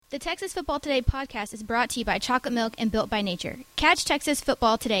The Texas Football Today podcast is brought to you by Chocolate Milk and Built by Nature. Catch Texas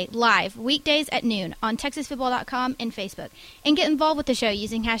Football Today live weekdays at noon on TexasFootball.com and Facebook. And get involved with the show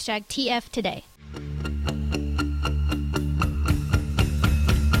using hashtag TFToday.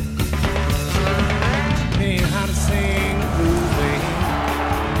 Hey, how to sing blues, baby.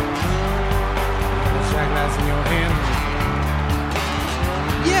 Shot glass in your hand.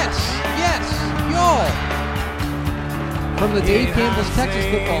 Yes, y'all. From the Dave Campbell's Texas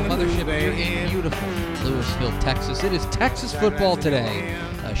Football Mothership here in beautiful Lewisville, Texas. It is Texas Football Today,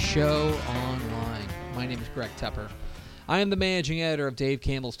 a show online. My name is Greg Tepper. I am the managing editor of Dave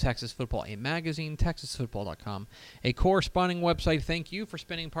Campbell's Texas Football, a magazine, TexasFootball.com, a corresponding website. Thank you for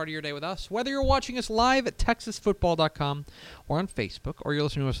spending part of your day with us. Whether you're watching us live at TexasFootball.com or on Facebook, or you're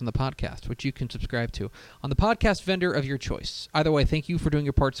listening to us on the podcast, which you can subscribe to on the podcast vendor of your choice. Either way, thank you for doing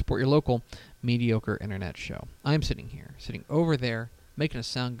your part to support your local mediocre internet show. I'm sitting over there, making us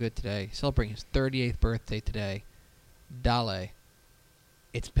sound good today, celebrating his 38th birthday today. Dale,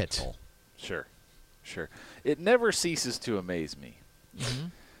 it's Pitbull. Sure. It never ceases to amaze me. Mm-hmm.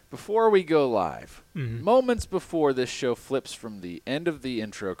 Before we go live, moments before this show flips from the end of the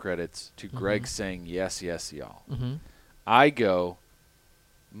intro credits to Greg saying, yes, yes, y'all, I go,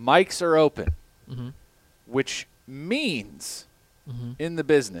 mics are open, which means in the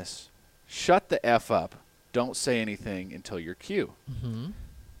business, shut the F up. Don't say anything until your cue.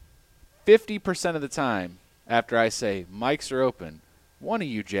 50% of the time after I say mics are open, one of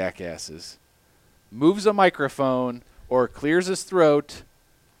you jackasses moves a microphone or clears his throat,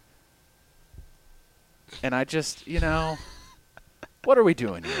 and I just, what are we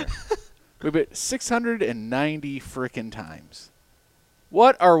doing here? We've been 690 frickin' times.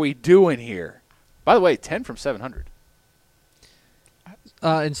 What are we doing here? By the way, 10 from 700.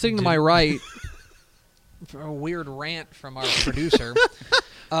 And sitting to my right, for a weird rant from our producer,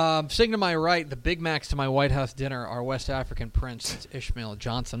 sitting to my right, the Big Macs to my White House dinner are West African Prince Ishmael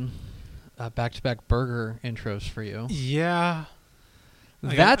Johnson. Back-to-back burger intros for you. Yeah.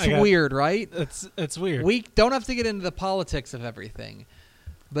 That's weird, right? It's weird. We don't have to get into the politics of everything,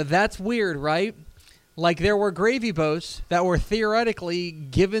 but that's weird, right? Like there were gravy boats that were theoretically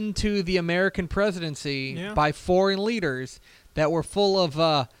given to the American presidency by foreign leaders that were full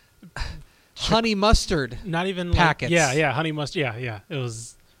of honey mustard Not even packets. honey mustard. Yeah. It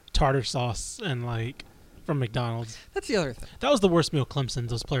was tartar sauce and from McDonald's. That's the other thing. That was the worst meal Clemson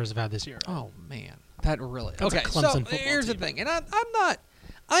those players have had this year. Oh man, that really. That's okay, a Clemson so football here's team. the thing, and I'm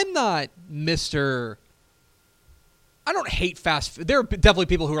not Mr. I don't hate fast food. There are definitely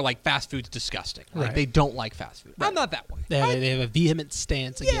people who are like fast food's disgusting. Like Right. they don't like fast food. Right. I'm not that way. They have a vehement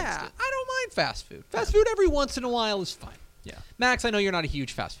stance against it. I don't mind fast food. Fast food every once in a while is fine. Yeah. Max, I know you're not a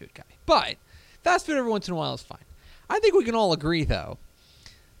huge fast food guy, but fast food every once in a while is fine. I think we can all agree, though,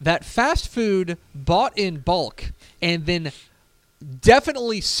 that fast food bought in bulk and then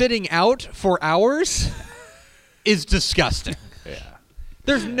definitely sitting out for hours is disgusting. Yeah.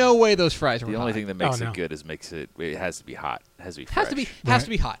 There's no way those fries are The hot. only thing that makes Oh, no. it good is it has to be hot. It has to be fresh. has to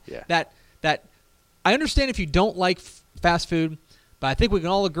be hot. Yeah. That I understand if you don't like fast food, but I think we can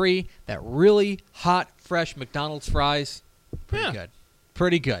all agree that really hot, fresh McDonald's fries, pretty good.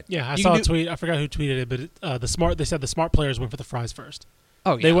 Pretty good. Yeah, I You saw can a tweet. I forgot who tweeted it, but they said the smart players went for the fries first.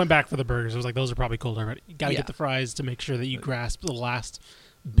 Oh yeah. They went back for the burgers. It was like, those are probably cold already. You got to Yeah. get the fries to make sure that you grasp the last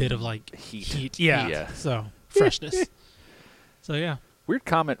bit of heat. Yeah. Yeah. So freshness. So yeah. Weird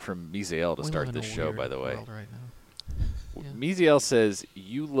comment from Misael to We start live in this a show, weird by the way. world right now. Yeah. Misael says,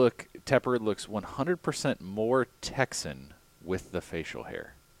 Tepper looks 100% more Texan with the facial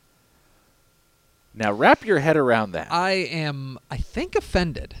hair. Now, wrap your head around that. I think,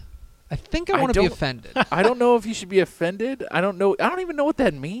 offended. I think I want to be don't- offended. I don't know if you should be offended. I don't know. I don't even know what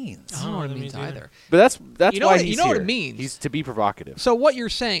that means. I don't know what it that means means either. But that's You know why what- he's you know what here. it means. He's to be provocative. So what you're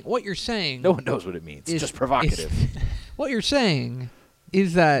saying? No one knows what it means. It's just provocative. What you're saying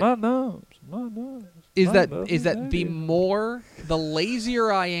is that No. is that the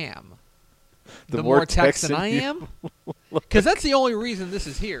lazier I am, the more Texan I am. Because that's the only reason this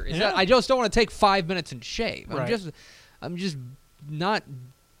is here. Is that I just don't want to take 5 minutes and shave. Right. I'm just not.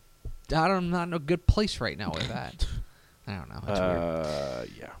 I'm not in a good place right now with that. I don't know. It's weird.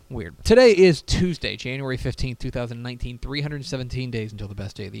 Yeah. Weird. Today is Tuesday, January 15th, 2019. 317 days until the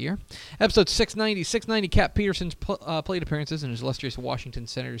best day of the year. Episode 690. 690, Cap Peterson's plate appearances in his illustrious Washington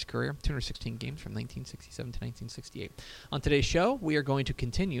Senators career. 216 games from 1967 to 1968. On today's show, we are going to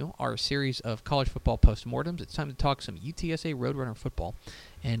continue our series of college football postmortems. It's time to talk some UTSA Roadrunner football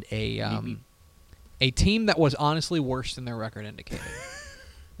and a team that was honestly worse than their record indicated.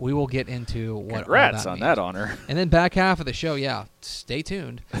 We will get into what Congrats all on that that means. honor. And then back half of the show, stay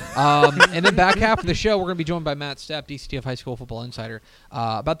tuned. And then back half of the show, we're going to be joined by Matt Stepp, DCTF High School Football Insider,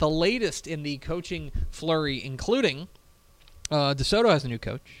 about the latest in the coaching flurry, including DeSoto has a new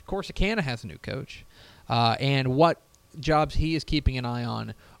coach, Corsicana has a new coach, and what jobs he is keeping an eye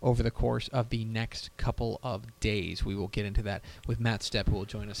on over the course of the next couple of days. We will get into that with Matt Stepp, who will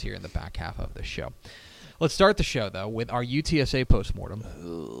join us here in the back half of the show. Let's start the show, though, with our UTSA postmortem,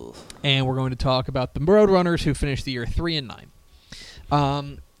 and we're going to talk about the Roadrunners, who finished the year 3-9.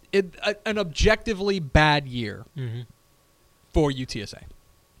 An objectively bad year for UTSA.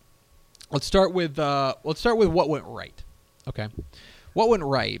 Let's start with what went right. Okay, what went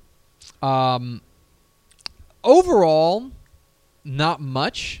right? Overall, not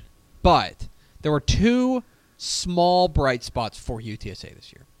much, but there were two small bright spots for UTSA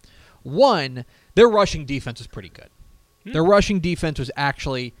this year. One, their rushing defense was pretty good. Their rushing defense was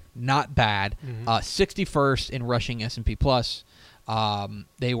actually not bad. 61st in rushing S&P plus.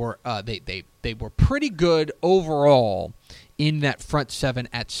 They were pretty good overall in that front seven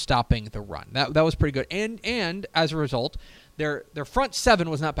at stopping the run. That was pretty good. And as a result, their front seven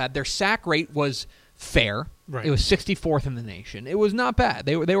was not bad. Their sack rate was fair. Right. It was 64th in the nation. It was not bad.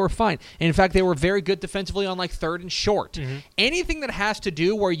 They were fine. And in fact, they were very good defensively on like third and short. Anything that has to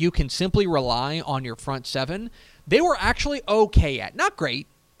do where you can simply rely on your front seven, they were actually okay at. Not great,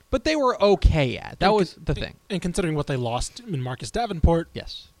 but they were okay at. That was the thing. And considering what they lost in Marcus Davenport,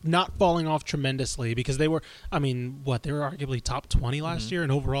 Yes. not falling off tremendously because they were, they were arguably top 20 last year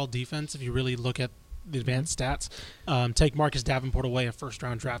in overall defense if you really look at the advanced stats. Take Marcus Davenport away, a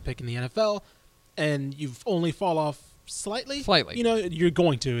first-round draft pick in the NFL, and you've only fall off slightly. Slightly. You're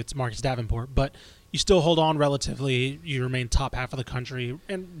going to. It's Marcus Davenport, but you still hold on relatively. You remain top half of the country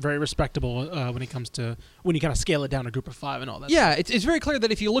and very respectable when it comes to when you kind of scale it down to group of five and all that. Yeah, it's very clear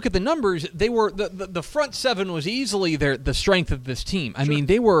that if you look at the numbers, they were the front seven was easily the strength of this team. I mean,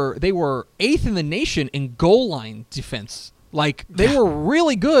 they were eighth in the nation in goal line defense. Like, they were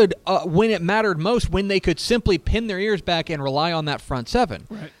really good when it mattered most, when they could simply pin their ears back and rely on that front seven.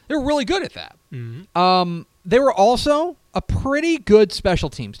 Right. They were really good at that. They were also a pretty good special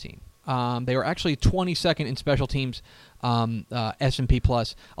teams team. They were actually 22nd in special teams S&P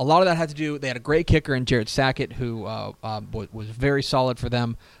plus. A lot of that had to do, they had a great kicker in Jared Sackett, who was very solid for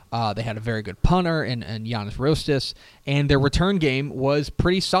them. They had a very good punter in Giannis Rostis, and their return game was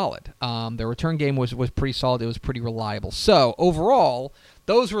pretty solid. Their return game was pretty solid. It was pretty reliable. So, overall,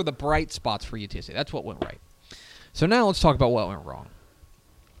 those were the bright spots for UTSA. That's what went right. So now let's talk about what went wrong.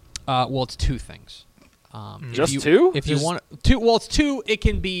 Well, it's two things. Just two? If you want two, well, it's two. It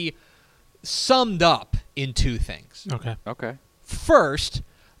can be summed up in two things. Okay. First,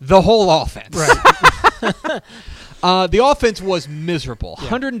 the whole offense. Right. The offense was miserable.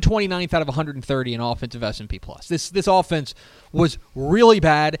 129th out of 130 in offensive S&P plus. This offense was really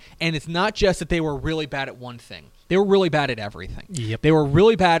bad, and it's not just that they were really bad at one thing. They were really bad at everything. Yep. They were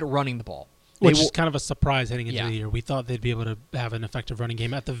really bad at running the ball. Which is kind of a surprise heading into the year. We thought they'd be able to have an effective running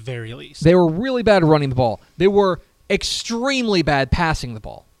game at the very least. They were really bad at running the ball. They were extremely bad passing the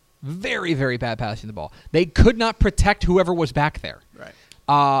ball. Very, very bad passing the ball. They could not protect whoever was back there. Right.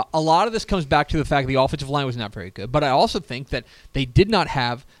 A lot of this comes back to the fact the offensive line was not very good. But I also think that they did not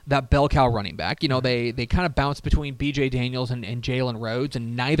have that bell cow running back. They kind of bounced between B.J. Daniels and Jalen Rhodes,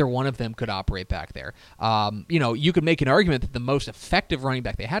 and neither one of them could operate back there. You could make an argument that the most effective running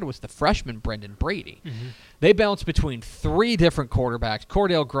back they had was the freshman Brendan Brady. They bounced between three different quarterbacks,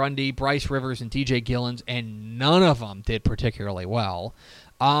 Cordell Grundy, Bryce Rivers, and DJ Gillens, and none of them did particularly well.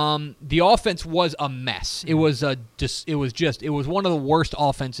 The offense was a mess. It was one of the worst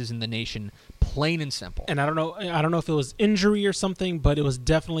offenses in the nation, plain and simple. And I don't know if it was injury or something, but it was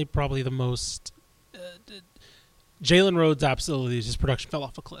definitely probably the most. Jalen Rhodes, absolutely, his production fell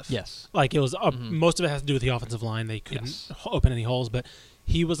off a cliff. Yes, like it was. Most of it has to do with the offensive line. They couldn't open any holes, but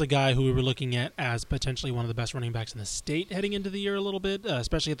he was a guy who we were looking at as potentially one of the best running backs in the state heading into the year a little bit,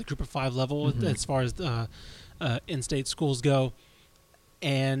 especially at the group of five level as far as in-state schools go.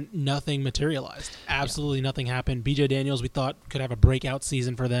 And nothing materialized. Absolutely nothing happened. B.J. Daniels, we thought, could have a breakout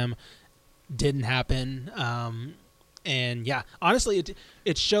season for them. Didn't happen. Honestly,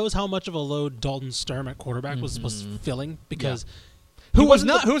 it shows how much of a load Dalton Sturm at quarterback was filling because who was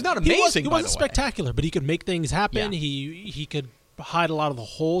not amazing. He wasn't spectacular, but he could make things happen. Yeah. He could hide a lot of the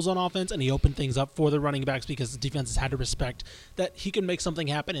holes on offense, and he opened things up for the running backs because the defenses had to respect that he could make something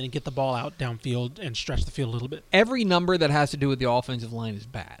happen and get the ball out downfield and stretch the field a little bit. Every number that has to do with the offensive line is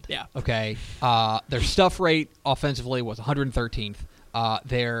bad. Yeah. Okay. Their stuff rate offensively was 113th.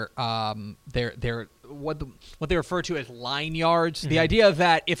 Their what they refer to as line yards. The idea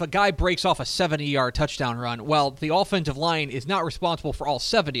that if a guy breaks off a 70-yard touchdown run, well, the offensive line is not responsible for all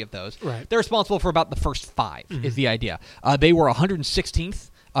 70 of those. Right. They're responsible for about the first 5 is the idea. They were 116th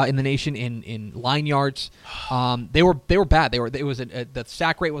in the nation in line yards. They were bad. The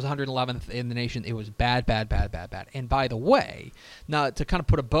sack rate was 111th in the nation. It was bad. And by the way, now to kind of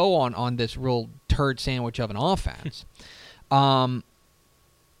put a bow on this real turd sandwich of an offense,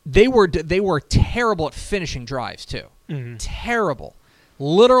 they were terrible at finishing drives too. Terrible,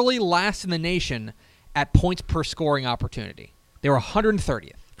 literally last in the nation at points per scoring opportunity. They were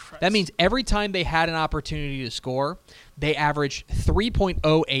 130th. Christ. That means every time they had an opportunity to score, they averaged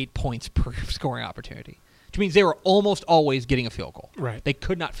 3.08 points per scoring opportunity, which means they were almost always getting a field goal. Right. They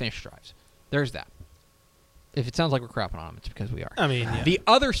could not finish drives. There's that. If it sounds like we're crapping on them, it's because we are. I mean, yeah. The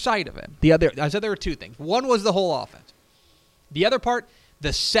other side of it, I said there were 2 things. One was the whole offense. The other part,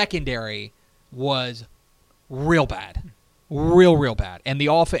 the secondary was real bad, real bad, and the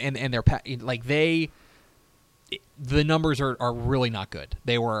offense and their the numbers are really not good.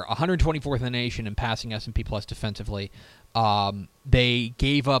 They were 124th in the nation in passing S&P plus defensively. They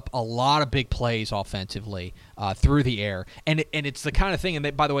gave up a lot of big plays offensively through the air, and it's the kind of thing.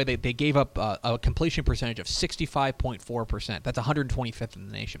 And by the way, they gave up a completion percentage of 65.4%. That's 125th in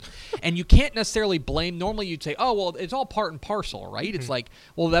the nation. And you can't necessarily blame. Normally, you'd say, "Oh, well, it's all part and parcel, right?" Mm-hmm. It's like,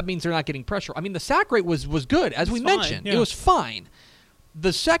 well, that means they're not getting pressure. I mean, the sack rate was good, as we mentioned. Yeah. It was fine.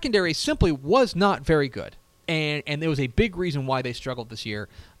 The secondary simply was not very good. And there was a big reason why they struggled this year.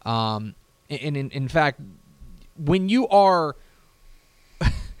 And in fact, when you are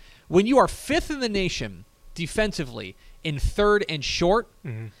 5th in the nation defensively in 3rd and short,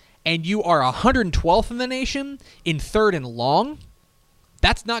 and you are 112th in the nation in 3rd and long,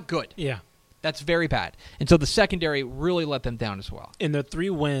 that's not good. Yeah. That's very bad. And so the secondary really let them down as well. In their 3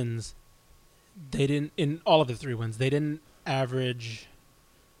 wins, in all of the 3 wins, they didn't average,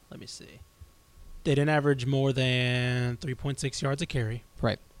 let me see. They didn't average more than 3.6 yards a carry.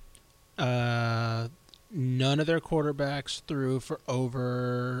 Right. None of their quarterbacks threw for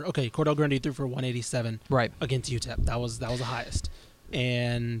over. Okay, Cordell Grundy threw for 187. Right. Against UTEP, that was the highest.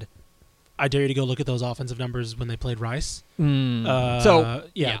 And I dare you to go look at those offensive numbers when they played Rice. So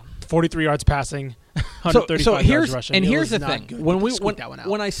 43 yards passing, 135 yards rushing. And here's the thing: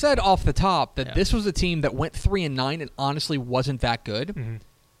 when I said off the top that this was a team that went 3-9 and honestly wasn't that good. Mm-hmm.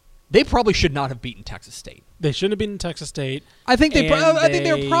 They probably should not have beaten Texas State. They shouldn't have beaten Texas State. I think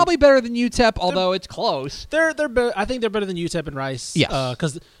they're probably better than UTEP, although it's close. I think they're better than UTEP and Rice. Yes.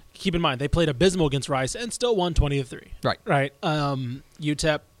 Because keep in mind they played abysmal against Rice and still won 20-3. Right. Right.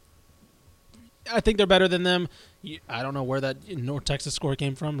 UTEP. I think they're better than them. I don't know where that North Texas score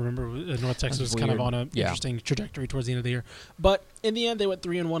came from. Remember, North Texas was kind of on an interesting trajectory towards the end of the year. But in the end, they went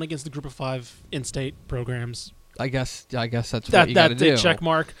 3-1 against the Group of 5 in-state programs. I guess that's what you got to do. That's a check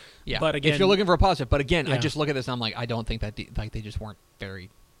mark. Yeah. But again, if you're looking for a positive, but again, I just look at this and I'm like, I don't think that they just weren't very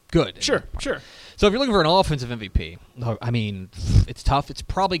good. Sure. So if you're looking for an offensive MVP, I mean, it's tough. It's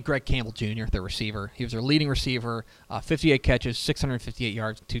probably Greg Campbell Jr., their receiver. He was their leading receiver, 58 catches, 658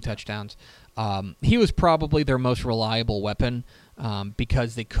 yards, 2 touchdowns. He was probably their most reliable weapon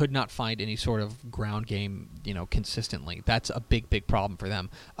because they could not find any sort of ground game, consistently. That's a big problem for them.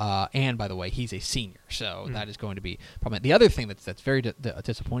 And by the way, he's a senior, so that is going to be problem. The other thing that's very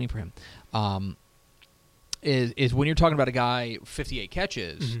disappointing for him is when you're talking about a guy 58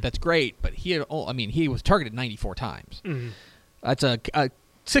 catches, that's great, but he was targeted 94 times. That's a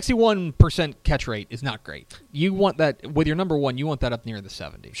 61% catch rate is not great. You want that with your number one. You want that up near the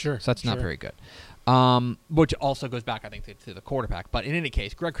 70s. Sure. So that's not very good. Which also goes back, I think, to the quarterback. But in any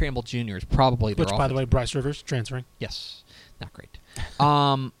case, Greg Campbell Jr. is probably their by the way, Bryce Rivers transferring. Yes, not great.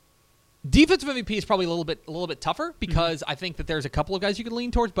 Defensive MVP is probably a little bit tougher because I think that there's a couple of guys you could lean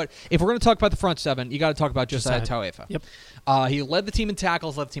towards. But if we're going to talk about the front 7, you got to talk about Josiah Tauefa. Yep. He led the team in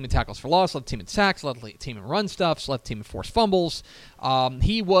tackles, led the team in tackles for loss, led the team in sacks, led the team in run stuffs, led the team in forced fumbles.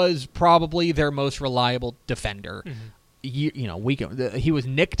 He was probably their most reliable defender. He was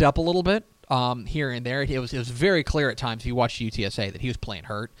nicked up a little bit here and there. It was very clear at times if you watched UTSA that he was playing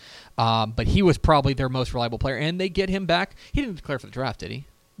hurt. But he was probably their most reliable player, and they get him back. He didn't declare for the draft, did he?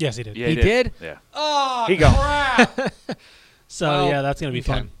 Yes, he did. Yeah, he did? Yeah. Oh, he gone. crap. So, that's going to be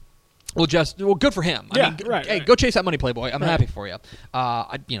fun. Well, good for him. Right. Go chase that money, Playboy. I'm happy for you.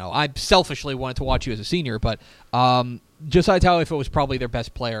 I selfishly wanted to watch you as a senior, but Josiah Tauefa was probably their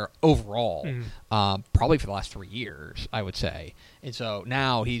best player overall, probably for the last 3 years, I would say. And so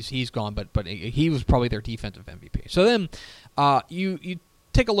now he's gone, but he was probably their defensive MVP. So then you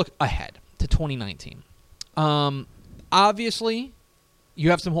take a look ahead to 2019. Obviously, you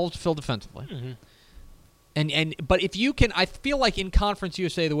have some holes to fill defensively. But if you can, I feel like in Conference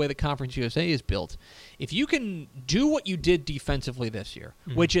USA, the way that Conference USA is built, if you can do what you did defensively this year,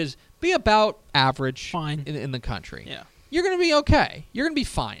 which is be about average in the country, you're going to be okay. You're going to be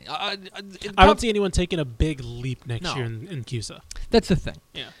fine. I don't see anyone taking a big leap next year in CUSA. That's the thing.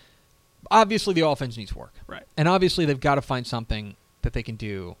 Yeah. Obviously, the offense needs work. Right. And obviously, they've got to find something that they can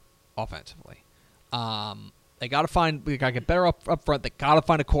do offensively. They got to get better up front. They got to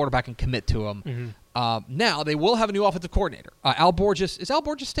find a quarterback and commit to him. Now, they will have a new offensive coordinator. Al Borges. Is Al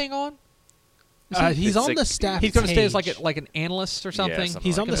Borges staying on? He's on the staff He's going to stay as page. like an analyst or something? Yeah,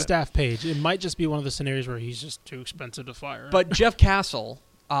 he's like on the staff page. It might just be one of the scenarios where he's just too expensive to fire. But Jeff Castle,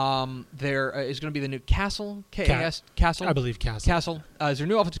 there is going to be the new Castle, K-A-S, Castle? I believe Castle. Castle is their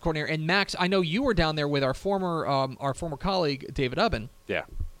new offensive coordinator. And Max, I know you were down there with our former colleague, David Ubben. Yeah.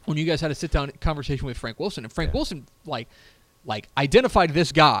 When you guys had a sit-down conversation with Frank Wilson. And Frank Wilson, like identified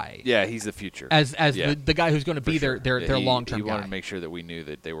this guy. Yeah, he's the future. As the guy who's going to be their long-term guy. He wanted to make sure that we knew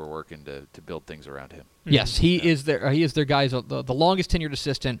that they were working to build things around him. Yes, he is their guy. He's the longest tenured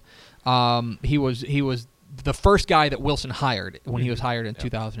assistant. He was the first guy that Wilson hired when he was hired in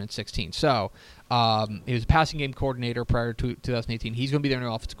 2016. So he was a passing game coordinator prior to 2018. He's going to be their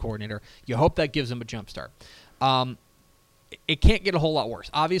new offensive coordinator. You hope that gives him a jump start. It can't get a whole lot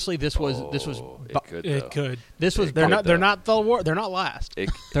worse. Obviously, this was. It could. This was. They're not last. They're not last.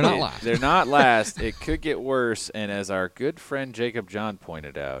 They're not last. It could get worse. And as our good friend Jacob John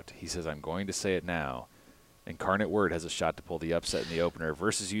pointed out, he says, "I'm going to say it now." Incarnate Word has a shot to pull the upset in the opener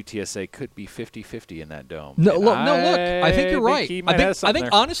versus UTSA. Could be 50-50 in that dome. No, look. I think you're right. I think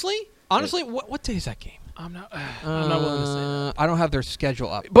honestly, what day is that game? I'm not willing to say that. I don't have their schedule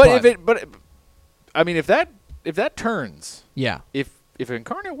up. But if that turns, if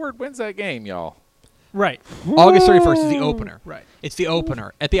Incarnate Word wins that game, y'all, right? August 31st is the opener. Right. It's the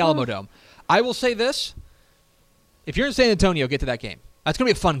opener at the Alamo Dome. I will say this: if you're in San Antonio, get to that game. That's going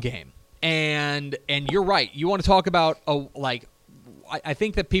to be a fun game. And you're right. You want to talk about I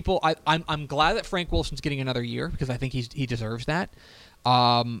think that people. I'm glad that Frank Wilson's getting another year because I think he deserves that.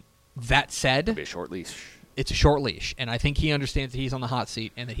 That said, it'll be a short leash. It's a short leash, and I think he understands that he's on the hot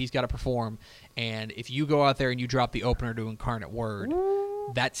seat and that he's got to perform. And if you go out there and you drop the opener to Incarnate Word,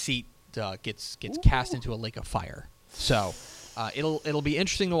 that seat gets cast into a lake of fire. So it'll be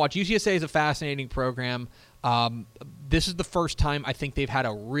interesting to watch. UCSA is a fascinating program. This is the first time I think they've had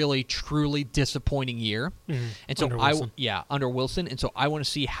a really truly disappointing year, and so under Wilson, and so I want to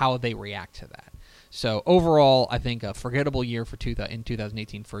see how they react to that. So overall, I think a forgettable year for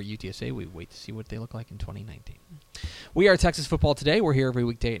 2018 for UTSA. We wait to see what they look like in 2019. We are Texas Football Today. We're here every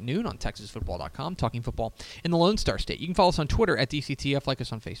weekday at noon on TexasFootball.com, talking football in the Lone Star State. You can follow us on Twitter at DCTF, like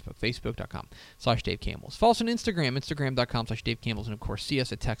us on Facebook, Facebook.com/Dave Campbells. Follow us on Instagram, Instagram.com/Dave Campbells, and of course, see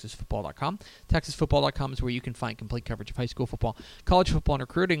us at TexasFootball.com. TexasFootball.com is where you can find complete coverage of high school football, college football, and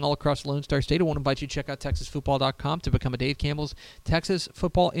recruiting all across the Lone Star State. I want to invite you to check out TexasFootball.com to become a Dave Campbell's Texas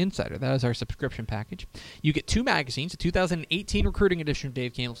Football Insider. That is our subscription package. You get 2 magazines, the 2018 recruiting edition of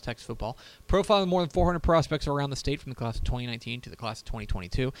Dave Campbell's Texas Football, profiling more than 400 prospects around the state from the class of 2019 to the class of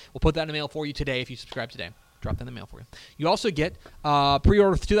 2022. We'll put that in the mail for you today if you subscribe today. Drop that in the mail for you. You also get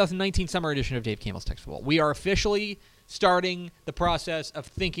pre-order the 2019 summer edition of Dave Campbell's Texas Football. We are officially starting the process of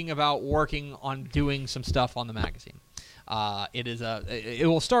thinking about working on doing some stuff on the magazine. It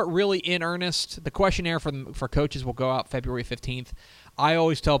will start really in earnest. The questionnaire for coaches will go out February 15th. I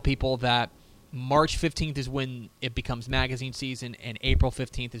always tell people that March 15th is when it becomes magazine season, and April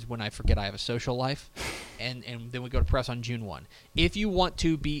 15th is when I forget I have a social life, and then we go to press on June 1. If you want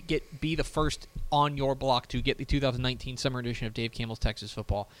to be the first on your block to get the 2019 summer edition of Dave Campbell's Texas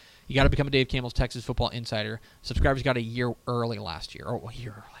Football, you got to become a Dave Campbell's Texas Football Insider. Subscribers got a year early last year. Oh, a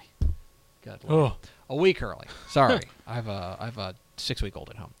year early. Good Lord. A week early. Sorry. I have a 6-week-old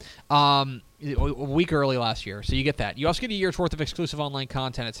at home. A week early last year, so you get that. You also get a year's worth of exclusive online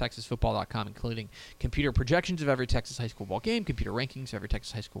content at TexasFootball.com, including computer projections of every Texas high school football game, computer rankings of every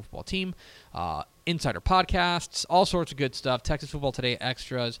Texas high school football team, insider podcasts, all sorts of good stuff, Texas Football Today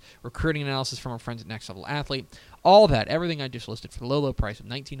extras, recruiting analysis from our friends at Next Level Athlete, all that, everything I just listed for the low price of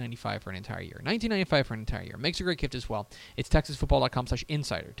 $19.95 for an entire year. $19.95 for an entire year. Makes a great gift as well. It's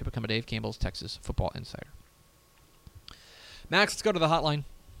TexasFootball.com/insider to become a Dave Campbell's Texas Football Insider. Max, let's go to the hotline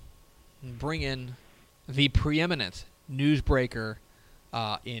and bring in the preeminent newsbreaker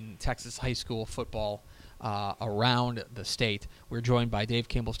in Texas high school football around the state. We're joined by Dave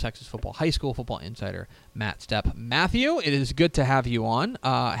Campbell's Texas Football High School Football Insider, Matt Stepp. Matthew, it is good to have you on.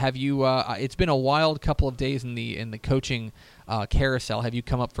 It's been a wild couple of days in the coaching carousel. Have you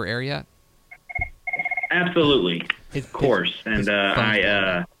come up for air yet? Absolutely, of course. And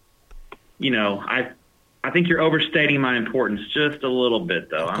I think you're overstating my importance just a little bit,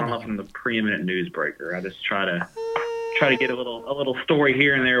 though. I don't know if I'm the preeminent newsbreaker. I just try to get a little story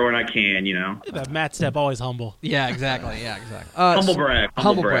here and there when I can, That Matt Stepp, always humble. Yeah, exactly. Humble brag.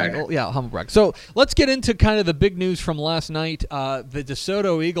 Humble brag. Oh, yeah, humble brag. So let's get into kind of the big news from last night. The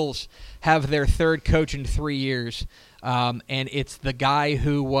DeSoto Eagles have their third coach in 3 years, and it's the guy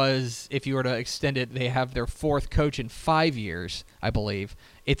who was, if you were to extend it, they have their fourth coach in 5 years, I believe.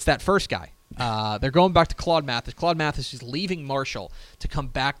 It's that first guy. They're going back to Claude Mathis. Claude Mathis is leaving Marshall to come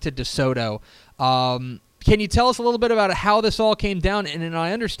back to DeSoto. Can you tell us a little bit about how this all came down? And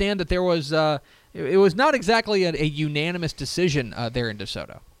I understand that there was it was not exactly a unanimous decision there in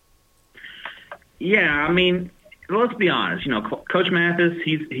DeSoto. Yeah, I mean, let's be honest. Coach Mathis,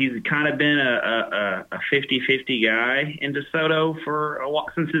 he's kind of been a 50-50 guy in DeSoto for a while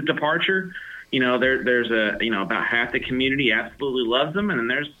since his departure. There's about half the community absolutely loves him, and then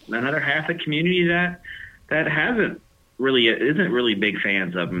there's another half the community that isn't really big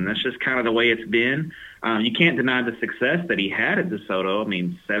fans of him. And that's just kind of the way it's been. You can't deny the success that he had at DeSoto. I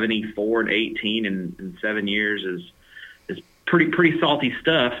mean, 74-18 in 7 years is pretty salty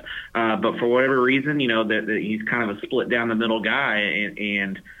stuff. But for whatever reason, that he's kind of a split down the middle guy,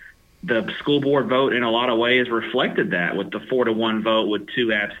 and the school board vote in a lot of ways reflected that with the 4-1 vote with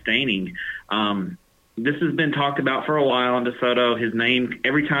 2 abstaining. This has been talked about for a while in DeSoto. His name,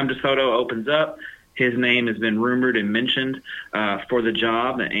 every time DeSoto opens up, his name has been rumored and mentioned for the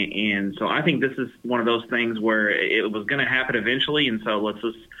job, and so I think this is one of those things where it was going to happen eventually, and so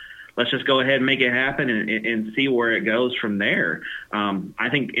let's just go ahead and make it happen and see where it goes from there. I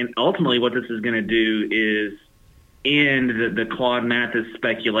think, and ultimately, what this is going to do is end the Claude Mathis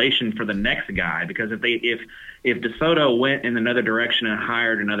speculation for the next guy, because if DeSoto went in another direction and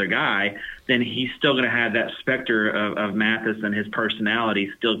hired another guy, then he's still going to have that specter of Mathis and his personality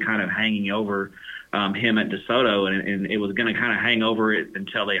still kind of hanging over him at DeSoto, and it was going to kind of hang over it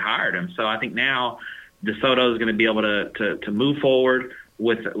until they hired him. So I think now DeSoto is going to be able to move forward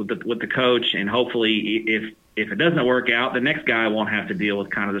with the coach, and hopefully if it doesn't work out, the next guy won't have to deal with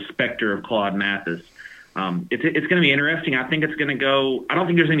kind of the specter of Claude Mathis. It's going to be interesting. I think it's going to go – I don't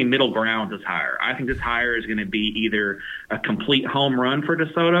think there's any middle ground with this hire. I think this hire is going to be either a complete home run for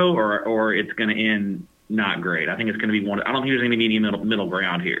DeSoto or it's going to end not great. I think it's going to be one – I don't think there's going to be any middle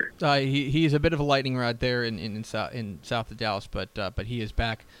ground here. He's a bit of a lightning rod there in south of Dallas, but he is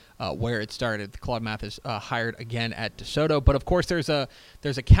back where it started. Claude Mathis hired again at DeSoto. But, of course, there's a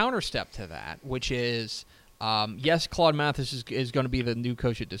counter step to that, which is yes, Claude Mathis is going to be the new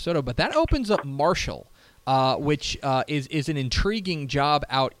coach at DeSoto, but that opens up Marshall, which is an intriguing job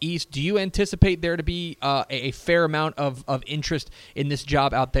out east. Do you anticipate there to be a fair amount of interest in this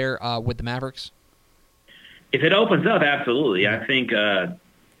job out there with the Mavericks? If it opens up, absolutely. I think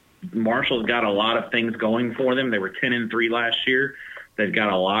Marshall's got a lot of things going for them. They were 10-3 last year. They've got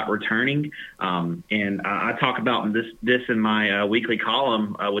a lot returning. And I talk about this in my weekly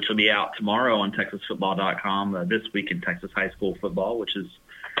column, which will be out tomorrow on TexasFootball.com, This Week in Texas High School Football, which is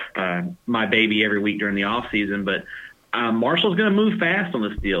my baby every week during the off season. But Marshall's going to move fast on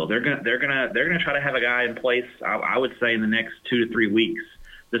this deal. They're going to try to have a guy in place, I would say, in the next 2 to 3 weeks.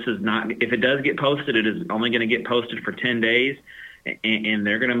 This is not – if it does get posted, it is only going to get posted for 10 days, and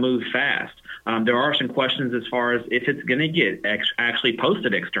they're going to move fast. There are some questions as far as if it's going to get actually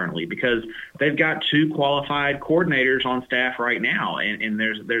posted externally, because they've got 2 qualified coordinators on staff right now, and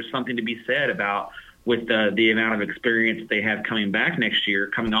there's something to be said about with the amount of experience they have coming back next year,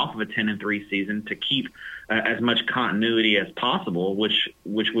 coming off of a 10-3 season, to keep as much continuity as possible, which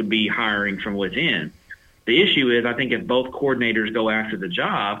would be hiring from within. The issue is, I think if both coordinators go after the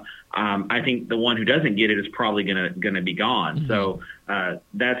job, I think the one who doesn't get it is probably going to be gone. Mm-hmm. So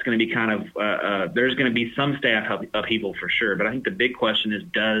that's going to be kind of there's going to be some staff upheaval for sure. But I think the big question is,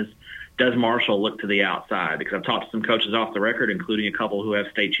 does Marshall look to the outside? Because I've talked to some coaches off the record, including a couple who have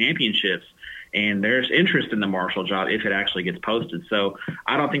state championships, and there's interest in the Marshall job if it actually gets posted. So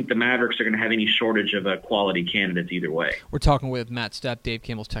I don't think the Mavericks are going to have any shortage of quality candidates either way. We're talking with Matt Stepp, Dave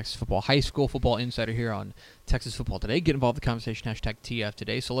Campbell's Texas Football High School Football Insider here on Texas Football Today. Get involved in the conversation, #TF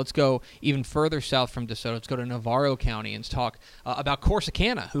Today. So let's go even further south from DeSoto. Let's go to Navarro County and talk about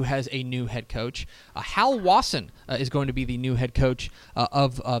Corsicana, who has a new head coach. Hal Wasson is going to be the new head coach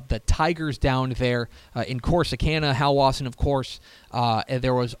of the Tigers down there in Corsicana. Hal Wasson, of course,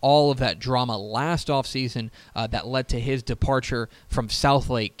 there was all of that drama last offseason that led to his departure from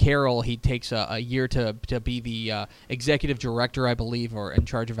Southlake Carroll. He takes a year to be the executive director, I believe, or in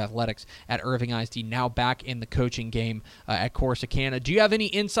charge of athletics at Irving ISD, now back in the coaching game at Corsicana. Do you have any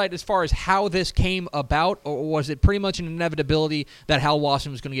insight as far as how this came about, or was it pretty much an inevitability that Hal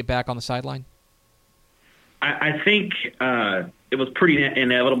Wasson was going to get back on the sideline? I think it was pretty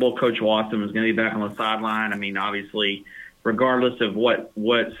inevitable Coach Watson was going to be back on the sideline. I mean, obviously, regardless of what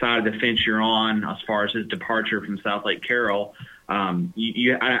side of the fence you're on as far as his departure from South Lake Carroll, I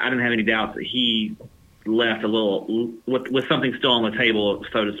didn't have any doubts that he left a little with something still on the table,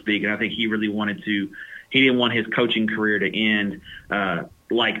 so to speak. And I think he really he didn't want his coaching career to end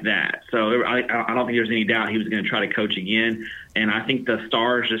like that. So I don't think there's any doubt he was going to try to coach again. And I think the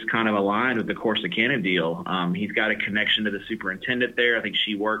stars just kind of aligned with the Corsicana deal. He's got a connection to the superintendent there. I think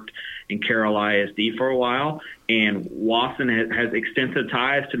she worked in Carroll ISD for a while. And Watson has extensive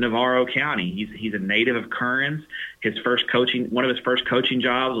ties to Navarro County. He's a native of Kearns. One of his first coaching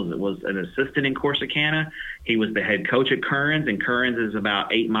jobs was an assistant in Corsicana. He was the head coach at Kearns, and Kearns is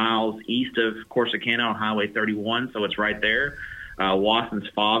about 8 miles east of Corsicana on Highway 31, so it's right there. Watson's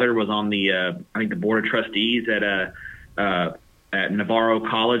father was on the board of trustees at Navarro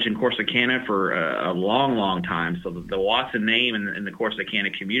College in Corsicana for a long, long time. So the Watson name in the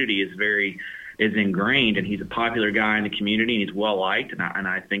Corsicana community is ingrained, and he's a popular guy in the community, and he's well liked. And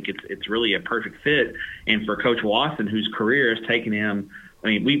I think it's really a perfect fit. And for Coach Watson, whose career has taken him, I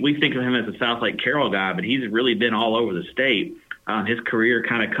mean, we think of him as a South Lake Carroll guy, but he's really been all over the state. His career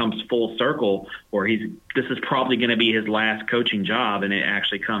kind of comes full circle, where this is probably going to be his last coaching job, and it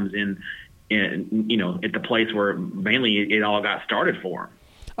actually comes in at the place where mainly it all got started for him.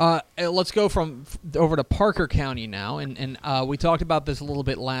 Let's go over to Parker County now, and we talked about this a little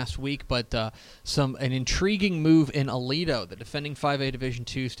bit last week, but an intriguing move in Aledo, the defending 5A Division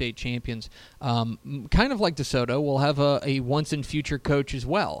II state champions, kind of like DeSoto, will have a once-and-future coach as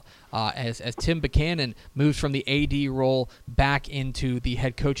well, as Tim Buchanan moves from the AD role back into the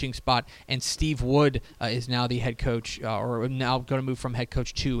head coaching spot, and Steve Wood is now the head coach, or now going to move from head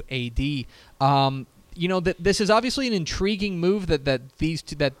coach to AD. This is obviously an intriguing move that these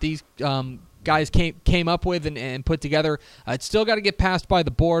guys came up with and put together. It's still got to get passed by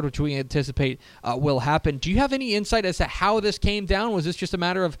the board, which we anticipate will happen. Do you have any insight as to how this came down? Was this just a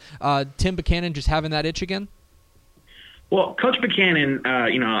matter of Tim Buchanan just having that itch again? Well, Coach Buchanan,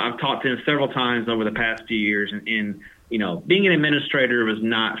 I've talked to him several times over the past few years, and being an administrator was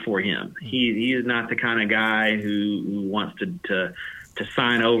not for him. He is not the kind of guy who wants to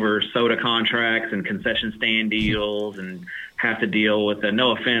sign over soda contracts and concession stand deals and have to deal with,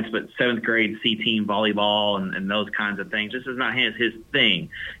 no offense, but 7th grade C-team volleyball and those kinds of things. This is not his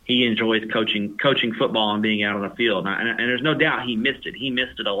thing. He enjoys coaching football and being out on the field. And there's no doubt he missed it. He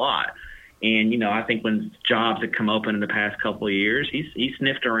missed it a lot. And, I think when jobs had come open in the past couple of years, he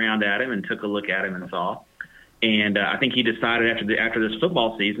sniffed around at him and took a look at him and saw. And I think he decided after this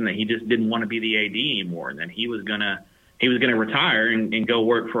football season that he just didn't want to be the AD anymore, and that he was going to retire and go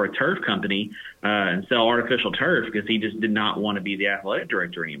work for a turf company and sell artificial turf, because he just did not want to be the athletic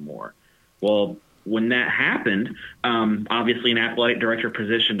director anymore. Well, when that happened, obviously an athletic director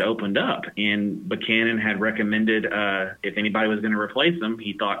position opened up, and Buchanan had recommended if anybody was going to replace him,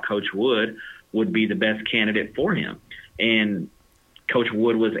 he thought Coach Wood would be the best candidate for him. And Coach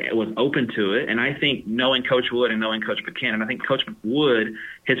Wood was open to it, and I think knowing Coach Wood and knowing Coach Buchanan, I think Coach Wood,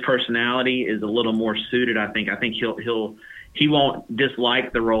 his personality is a little more suited. I think he won't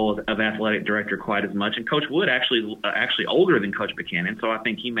dislike the role of athletic director quite as much. And Coach Wood actually older than Coach Buchanan, so I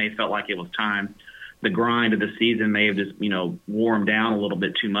think he may have felt like it was time. The grind of the season may have just wore him down a little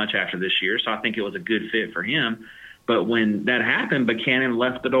bit too much after this year, so I think it was a good fit for him. But when that happened, Buchanan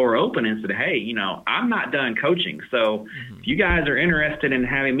left the door open and said, hey, I'm not done coaching. So if you guys are interested in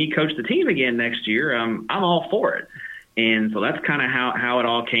having me coach the team again next year, I'm all for it. And so that's kind of how it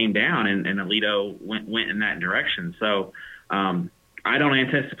all came down, and Aledo went in that direction. So I don't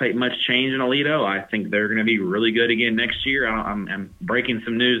anticipate much change in Aledo. I think they're going to be really good again next year. I'm breaking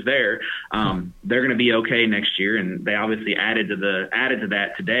some news there. They're going to be okay next year, and they obviously added to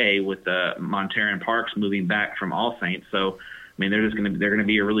that today with Montero and Parks moving back from All Saints. So I mean, they're going to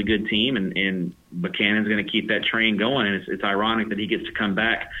be a really good team, and Buchanan's going to keep that train going. And it's ironic that he gets to come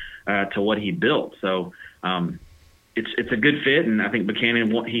back to what he built. So it's a good fit, and I think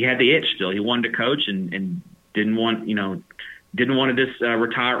Buchanan, he had the itch still. He wanted to coach and didn't want to just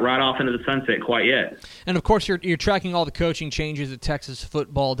retire right off into the sunset quite yet. And, of course, you're tracking all the coaching changes at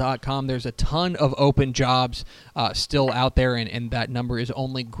TexasFootball.com. There's a ton of open jobs still out there, and that number is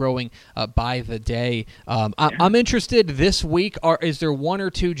only growing by the day. I'm interested this week. Is there one or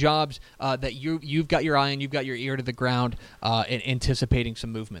two jobs that you've got your eye on, you've got your ear to the ground, and anticipating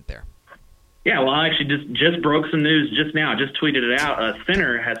some movement there? Yeah, well, I actually just broke some news just now. Just tweeted it out.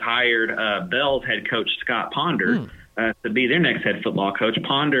 Center has hired Bell's head coach Scott Ponder to be their next head football coach.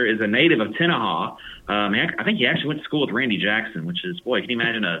 Ponder is a native of Tenaha. I think he actually went to school with Randy Jackson, which is, boy, can you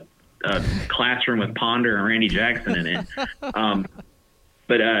imagine a a classroom with Ponder and Randy Jackson in it.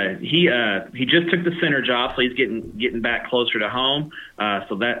 But he just took the center job, so he's getting back closer to home.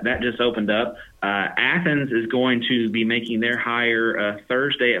 So that just opened up. Athens is going to be making their hire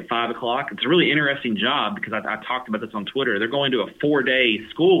Thursday at 5:00. It's a really interesting job because I talked about this on Twitter. They're going to a 4-day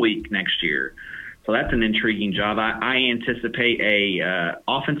school week next year. So that's an intriguing job. I anticipate a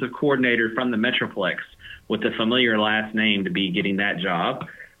offensive coordinator from the Metroplex with a familiar last name to be getting that job.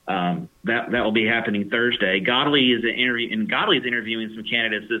 That will be happening Thursday. Godley is interviewing some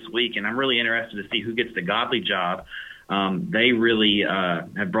candidates this week, and I'm really interested to see who gets the Godley job. They really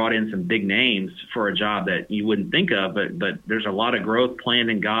have brought in some big names for a job that you wouldn't think of, but there's a lot of growth planned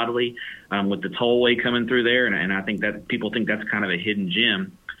in Godley with the tollway coming through there, and I think that people think that's kind of a hidden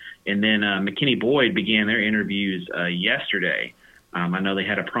gem. And then McKinney Boyd began their interviews yesterday. I know they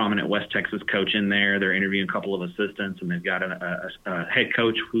had a prominent West Texas coach in there. They're interviewing a couple of assistants, and they've got a head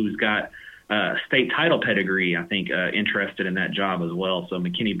coach who's got state title pedigree, I think, interested in that job as well. So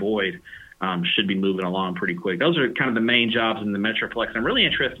McKinney Boyd should be moving along pretty quick. Those are kind of the main jobs in the Metroplex. I'm really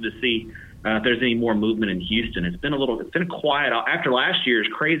interested to see if there's any more movement in Houston. It's been quiet after last year's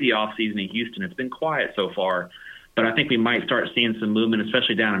crazy offseason in Houston. It's been quiet so far. But I think we might start seeing some movement,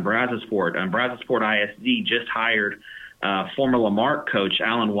 especially down in Brazosport. Brazosport ISD just hired former Lamarck coach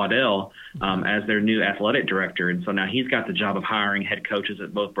Alan Waddell as their new athletic director. And so now he's got the job of hiring head coaches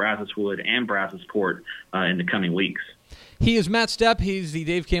at both Brazoswood and Brazosport in the coming weeks. He is Matt Stepp. He's the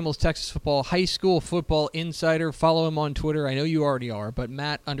Dave Campbell's Texas Football High School Football Insider. Follow him on Twitter. I know you already are, but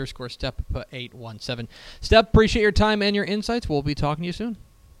Matt_Stepp817. Stepp, appreciate your time and your insights. We'll be talking to you soon.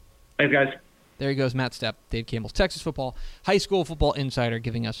 Thanks, guys. There he goes, Matt Stepp, Dave Campbell's Texas Football High School Football Insider,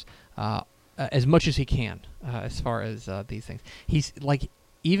 giving us as much as he can as far as these things. He's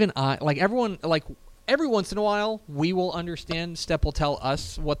everyone, every once in a while we will understand. Stepp will tell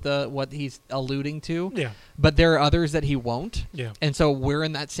us what he's alluding to. Yeah. But there are others that he won't. Yeah. And so we're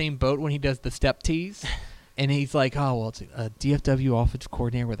in that same boat when he does the Stepp tease. And he's like, oh, well, it's a DFW offensive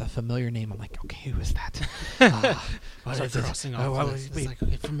coordinator with a familiar name. I'm like, okay, who is that? What is it? Crossing off. It's like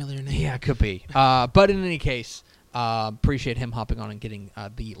a familiar name. Yeah, it could be. But in any case, appreciate him hopping on and getting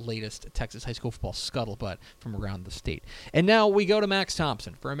the latest Texas high school football scuttlebutt from around the state. And now we go to Max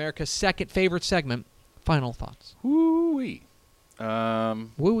Thompson for America's second favorite segment, Final Thoughts. Woo-wee.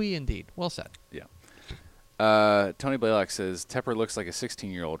 Woo-wee indeed. Well said. Yeah. Tony Blaylock says, Tepper looks like a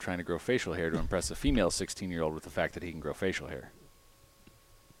 16-year-old trying to grow facial hair to impress a female 16-year-old with the fact that he can grow facial hair.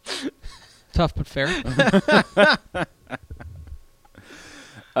 Tough but fair.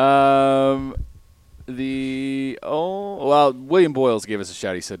 William Boyles gave us a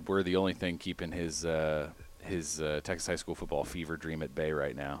shout. He said we're the only thing keeping his Texas high school football fever dream at bay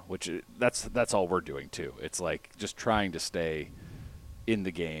right now, which that's all we're doing too. It's like just trying to stay in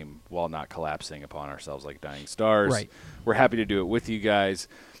the game while not collapsing upon ourselves like dying stars. Right. We're happy to do it with you guys.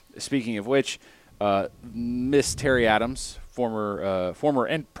 Speaking of which, Miss Terry Adams, former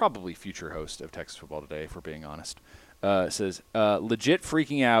and probably future host of Texas Football Today, if we're being honest, says, legit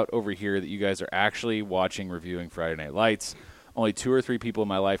freaking out over here that you guys are actually watching, reviewing Friday Night Lights. Only 2 or 3 people in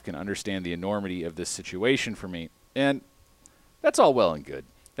my life can understand the enormity of this situation for me. And that's all well and good.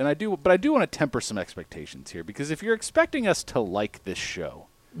 And I do want to temper some expectations here, because if you're expecting us to like this show,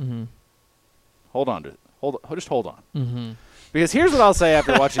 Mm-hmm. hold on. Mm-hmm. Because here's what I'll say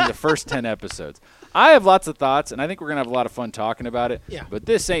after watching the first 10 episodes. I have lots of thoughts, and I think we're going to have a lot of fun talking about it. Yeah. But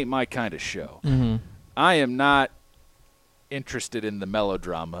this ain't my kind of show. Mm-hmm. I am not interested in the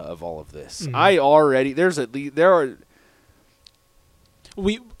melodrama of all of this. Mm-hmm.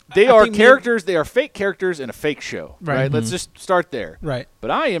 They are characters. They are fake characters in a fake show. Right. Mm-hmm. Let's just start there. Right.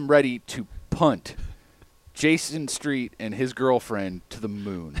 But I am ready to punt Jason Street and his girlfriend to the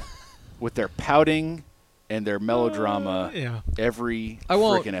moon with their pouting and their melodrama every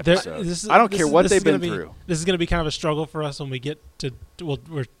freaking episode. I don't care what they've been through. This is going to be kind of a struggle for us when we get to. Well,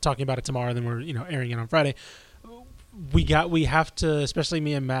 we're talking about it tomorrow, then we're airing it on Friday. We have to, especially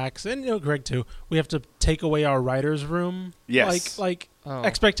me and Max and Greg too. We have to take away our writers' room. Yes.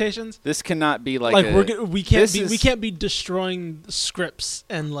 Expectations. This cannot be we can't be destroying scripts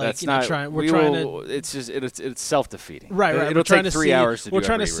and trying. It's self-defeating. Right. It'll take 3 hours to do. We're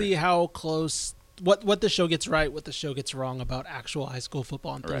trying to see how close. What the show gets right, what the show gets wrong about actual high school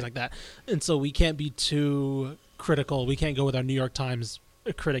football and things like that. And so we can't be too critical. We can't go with our New York Times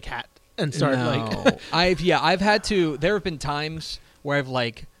critic hat and start I've had to. There have been times where I've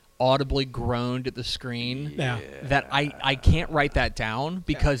audibly groaned at the screen Yeah. that I can't write that down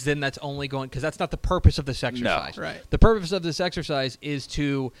because then that's only going because that's not the purpose of this exercise. Right. The purpose of this exercise is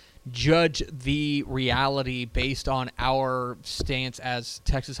to judge the reality based on our stance as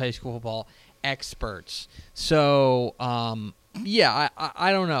Texas high school football experts. So, I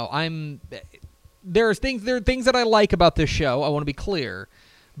don't know. There are things that I like about this show. I want to be clear,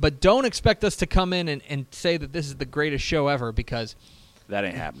 but don't expect us to come in and say that this is the greatest show ever because That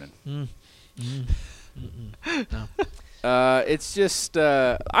ain't happening. No. It's just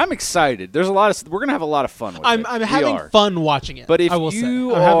I'm excited. There's we're gonna have a lot of fun with it. I'm having fun watching it. But if I will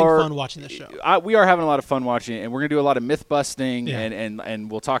you say, I'm having fun watching the show. we are having a lot of fun watching it, and we're gonna do a lot of myth busting, Yeah.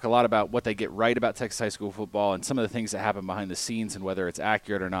 and we'll talk a lot about what they get right about Texas high school football and some of the things that happen behind the scenes and whether it's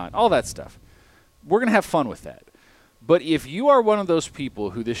accurate or not. All that stuff. We're gonna have fun with that. But if you are one of those people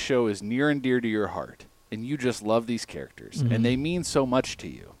who this show is near and dear to your heart, and you just love these characters, and they mean so much to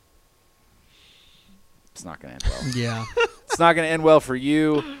you, it's not going to end well. Yeah. It's not going to end well for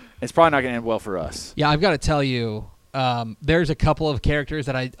you. It's probably not going to end well for us. Yeah, I've got to tell you, there's a couple of characters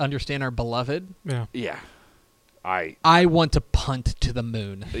that I understand are beloved. Yeah. Yeah. I want to punt to the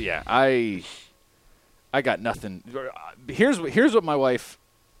moon. Yeah, I got nothing. Here's what my wife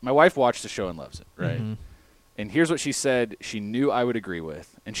watched the show and loves it, right? Mm-hmm. And here's what she said she knew I would agree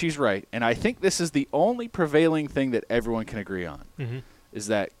with. And she's right. And I think this is the only prevailing thing that everyone can agree on, is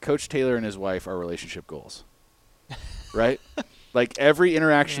that Coach Taylor and his wife are relationship goals. Right? Like every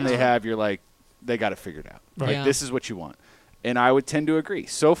interaction they have, you're like, they got it figured out. Right. Like, this is what you want. And I would tend to agree.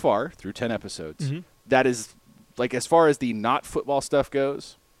 So far, through 10 episodes, that is, like, as far as the not football stuff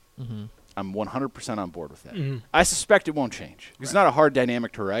goes, I'm 100% on board with that. I suspect it won't change. It's not a hard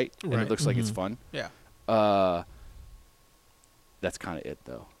dynamic to write, and it looks like it's fun. Yeah. That's kind of it,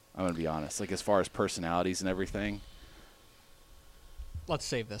 though. I'm going to be honest. Like, as far as personalities and everything. Let's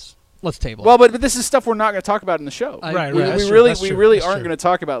save this. Let's table. Well, but this is stuff we're not going to talk about in the show. Right. We That's true. really That's true. really That's aren't true. going to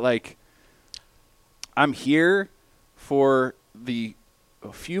talk about, like, I'm here for the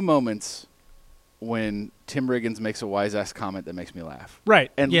few moments when Tim Riggins makes a wise-ass comment that makes me laugh.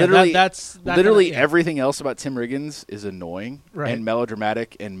 Right. And yeah, literally, that's literally everything else about Tim Riggins is annoying Right. and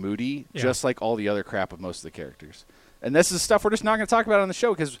melodramatic and moody, Yeah. just like all the other crap of most of the characters. And this is stuff we're just not going to talk about on the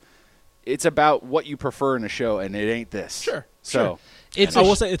show because it's about what you prefer in a show, and it ain't this. Sure. So I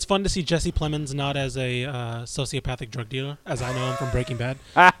will say it's fun to see Jesse Plemons not as a sociopathic drug dealer, as I know him from Breaking Bad,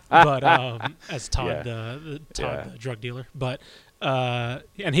 but as Todd, the drug dealer. But and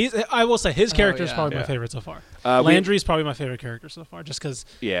I will say his character is probably my favorite so far. Landry is probably my favorite character so far, just because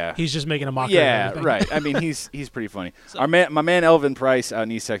he's just making a mockery. Yeah, of everything. right. I mean, he's pretty funny. So, my man Elvin Price out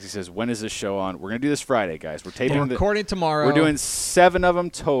in East Texas says, "When is this show on?" We're gonna do this Friday, guys. We're taping. We're recording tomorrow. We're doing 7 of them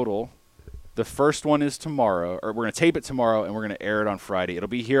total. The first one is tomorrow, or we're going to tape it tomorrow, and we're going to air it on Friday. It'll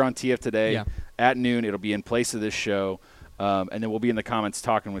be here on TF Today at noon. It'll be in place of this show, and then we'll be in the comments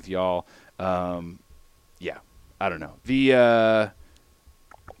talking with y'all. I don't know. The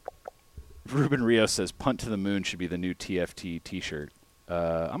Ruben Rios says, punt to the moon should be the new TFT T-shirt.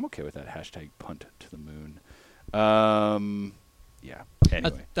 I'm okay with that. Hashtag punt to the moon.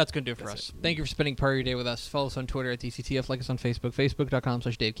 Anyway. That's going to do it for us. Thank you for spending part of your day with us. Follow us on Twitter at DCTF. Like us on Facebook,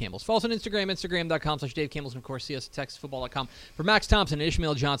 facebook.com/Dave Campbells. Follow us on Instagram, instagram.com/Dave Campbells. And, of course, see us at TexasFootball.com. For Max Thompson and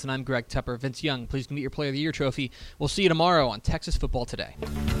Ishmael Johnson, I'm Greg Tepper. Vince Young, please get your Player of the Year trophy. We'll see you tomorrow on Texas Football Today.